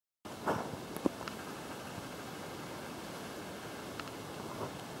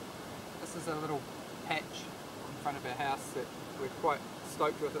is a little patch in front of our house that we're quite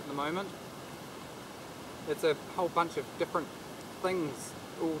stoked with at the moment. It's a whole bunch of different things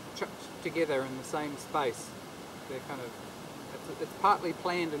all chucked together in the same space. They're kind of, it's partly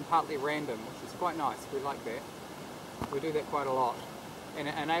planned and partly random, which is quite nice. We like that. We do that quite a lot, and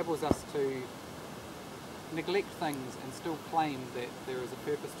it enables us to neglect things and still claim that there is a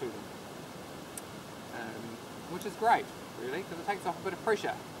purpose to them, which is great, really, because it takes off a bit of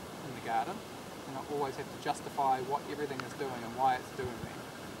pressure in the garden and not always have to justify what everything is doing and why it's doing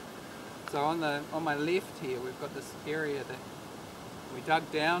that. So on my left here, we've got this area that we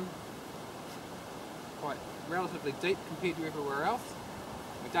dug down quite relatively deep compared to everywhere else.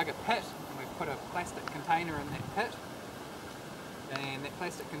 We dug a pit and we've put a plastic container in that pit, and that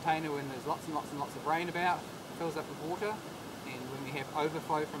plastic container, when there's lots and lots and lots of rain about, fills up with water, and when we have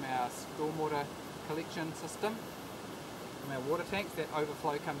overflow from our stormwater collection system from our water tanks, that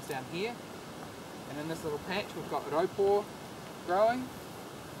overflow comes down here, and in this little patch we've got raupo growing.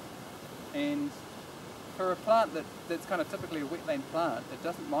 And for a plant that's kind of typically a wetland plant, it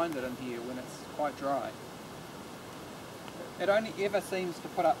doesn't mind it in here when it's quite dry. It only ever seems to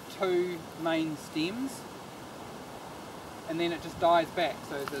put up 2 main stems, and then it just dies back.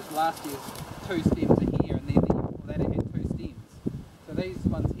 So this last year's 2 stems are here, and then the year before that it had 2 stems. So these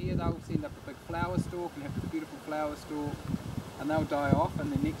ones here, they'll send up a big flower stalk and have this beautiful flower stalk, and they'll die off,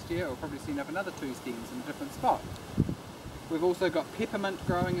 and then next year it'll probably send up another 2 stems in a different spot. We've also got peppermint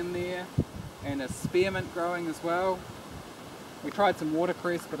growing in there, and a spearmint growing as well. We tried some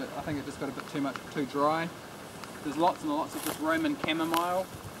watercress, but I think it just got a bit too dry. There's lots and lots of this Roman chamomile,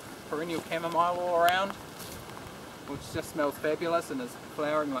 perennial chamomile all around, which just smells fabulous and is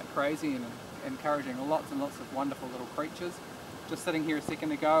flowering like crazy and encouraging lots and lots of wonderful little creatures. Just sitting here a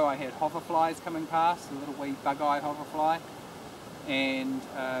second ago, I had hoverflies coming past, a little wee bug-eyed hoverfly, and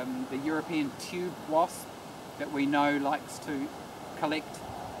the European tube wasp that we know likes to collect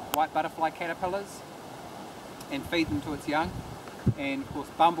white butterfly caterpillars and feed them to its young, and of course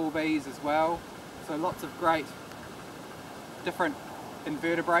bumblebees as well. So lots of great different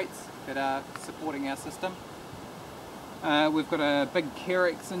invertebrates that are supporting our system. We've got a big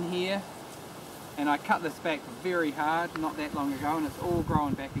carex in here, and I cut this back very hard not that long ago, and it's all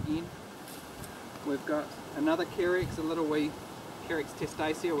growing back again. We've got another carex, a little wee Carex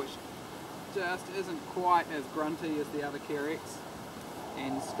testacea, which just isn't quite as grunty as the other carex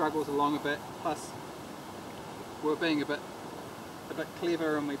and struggles along a bit. Plus we're being a bit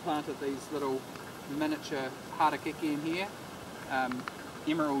clever, and we planted these little miniature harakeke in here,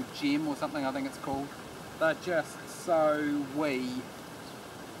 emerald gem or something I think it's called. They're just so wee.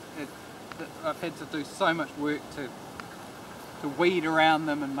 I've had to do so much work to weed around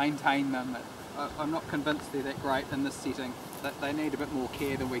them and maintain them. I'm not convinced they're that great in this setting. That they need a bit more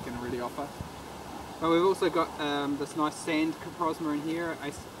care than we can really offer. But we've also got this nice sand coprosma in here,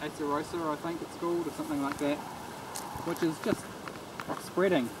 acerosa I think it's called, or something like that, which is just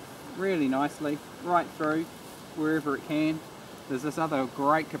spreading really nicely right through wherever it can. There's this other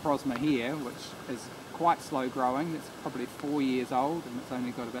great coprosma here, which is quite slow growing. It's probably 4 years old, and it's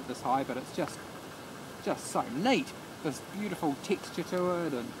only got about this high, but it's just so neat. This beautiful texture to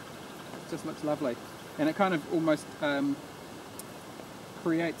it, and it just looks lovely. And it kind of almost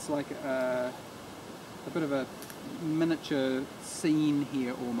creates like a bit of a miniature scene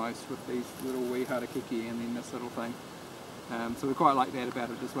here almost, with these little wee harakeke and then this little thing. So we quite like that about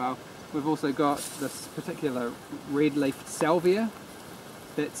it as well. We've also got this particular red-leafed salvia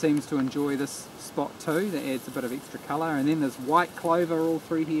that seems to enjoy this spot too. That adds a bit of extra colour. And then there's white clover all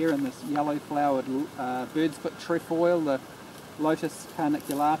through here, and this yellow flowered bird's foot trefoil, the Lotus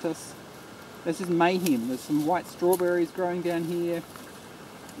carniculatus. This is mayhem. There's some white strawberries growing down here,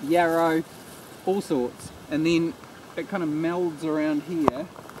 yarrow, all sorts. And then it kind of melds around here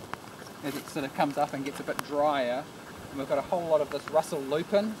as it sort of comes up and gets a bit drier. And we've got a whole lot of this Russell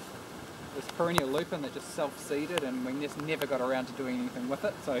lupin, this perennial lupin that just self-seeded, and we just never got around to doing anything with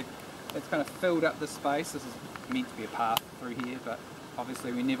it. So it's kind of filled up this space. This is meant to be a path through here, but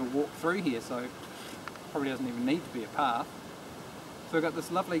obviously we never walk through here, so it probably doesn't even need to be a path. So we've got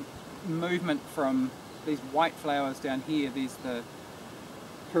this lovely movement from these white flowers down here. There's the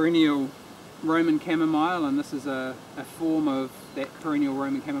perennial Roman chamomile, and this is a form of that perennial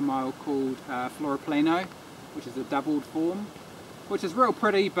Roman chamomile called Floripleno, which is a doubled form, which is real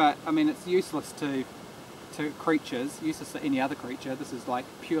pretty, but I mean it's useless to creatures, useless to any other creature. This is like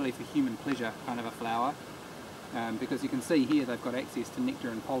purely for human pleasure kind of a flower, because you can see here they've got access to nectar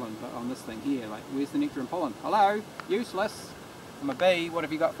and pollen, but on this thing here, like, where's the nectar and pollen? Hello, useless. I'm a bee, what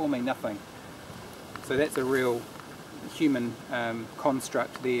have you got for me? Nothing. So that's a real human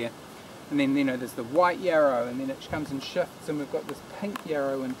construct there. And then, you know, there's the white yarrow, and then it comes in shifts, and we've got this pink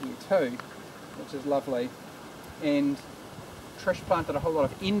yarrow in here too, which is lovely. And Trish planted a whole lot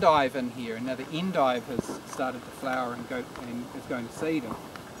of endive in here, and now the endive has started to flower and is going to seed. And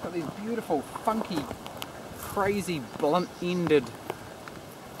it's got these beautiful, funky, crazy, blunt-ended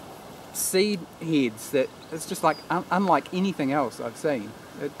seed heads that it's just like unlike anything else I've seen.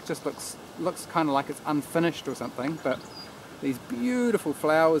 It just looks kind of like it's unfinished or something, but these beautiful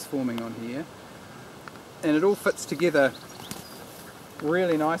flowers forming on here, and it all fits together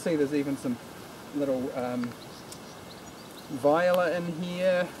really nicely. There's even some little viola in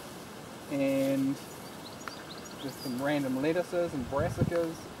here, and there's some random lettuces and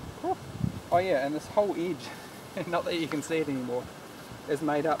brassicas. Oh yeah, and this whole edge, not that you can see it anymore, is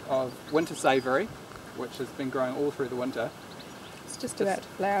made up of winter savoury, which has been growing all through the winter. It's just about to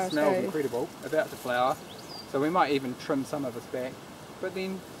flower. Smells incredible, about to flower. So we might even trim some of this back. But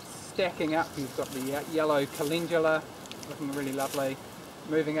then stacking up, you've got the yellow calendula, looking really lovely.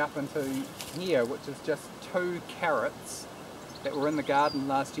 Moving up into here, which is just 2 carrots that were in the garden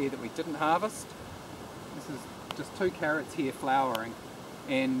last year that we didn't harvest. This is just 2 carrots here flowering,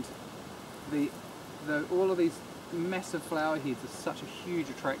 and all of these massive flower heads are such a huge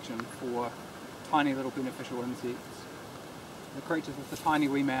attraction for tiny little beneficial insects. The creatures with the tiny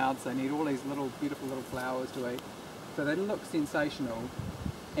wee mouths, they need all these little beautiful little flowers to eat. So they look sensational,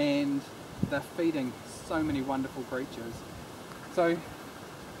 and they're feeding so many wonderful creatures. So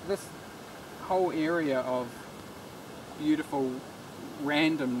this whole area of beautiful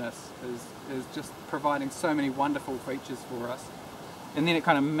randomness is just providing so many wonderful features for us. And then it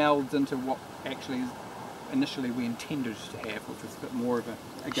kind of melds into what actually initially we intended to have, which was a bit more of a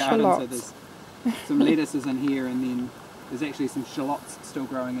garden. Shallots. So there's some lettuces in here, and then there's actually some shallots still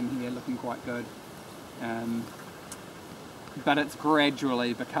growing in here, looking quite good. But it's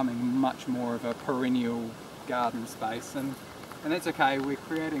gradually becoming much more of a perennial garden space, and that's okay. We're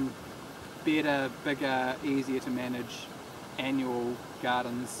creating better, bigger, easier to manage annual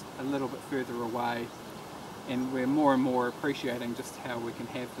gardens a little bit further away, and we're more and more appreciating just how we can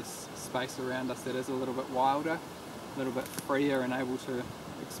have this space around us that is a little bit wilder, a little bit freer, and able to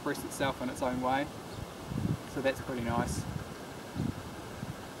express itself in its own way. So that's pretty nice.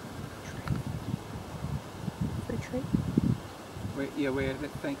 Fruit tree.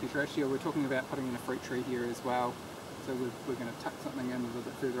 Thank you, Trish. Yeah, we're talking about putting in a fruit tree here as well. So we're going to tuck something in a little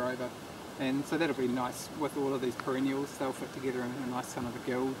bit further over. And so that'll be nice with all of these perennials. They'll fit together in a nice kind of a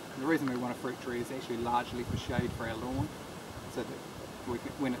guild. The reason we want a fruit tree is actually largely for shade for our lawn. So that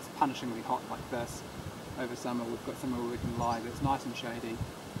when it's punishingly hot like this over summer, we've got somewhere where we can lie that's nice and shady.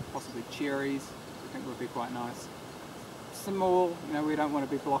 Possibly cherries, I think would be quite nice. Small, you know, we don't want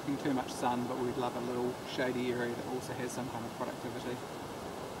to be blocking too much sun, but we'd love a little shady area that also has some kind of productivity.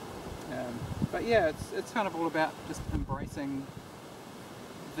 But yeah, it's kind of all about just embracing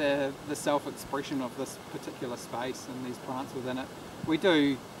the self-expression of this particular space and these plants within it.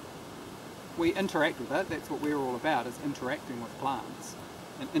 We interact with it. That's what we're all about, is interacting with plants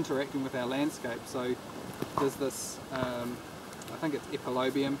and interacting with our landscape. So there's this, I think it's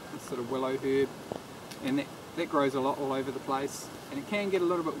epilobium, this sort of willow herb, and that grows a lot all over the place, and it can get a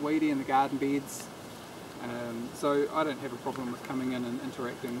little bit weedy in the garden beds. So I don't have a problem with coming in and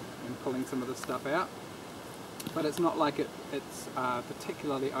interacting and pulling some of this stuff out. But it's not like it's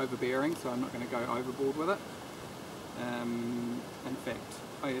particularly overbearing, so I'm not going to go overboard with it. In fact,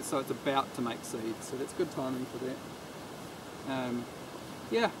 so it's about to make seeds, so that's good timing for that.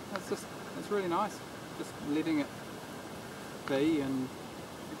 Yeah, it's really nice, just letting it be and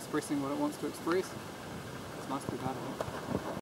expressing what it wants to express. It's nice to be part of it.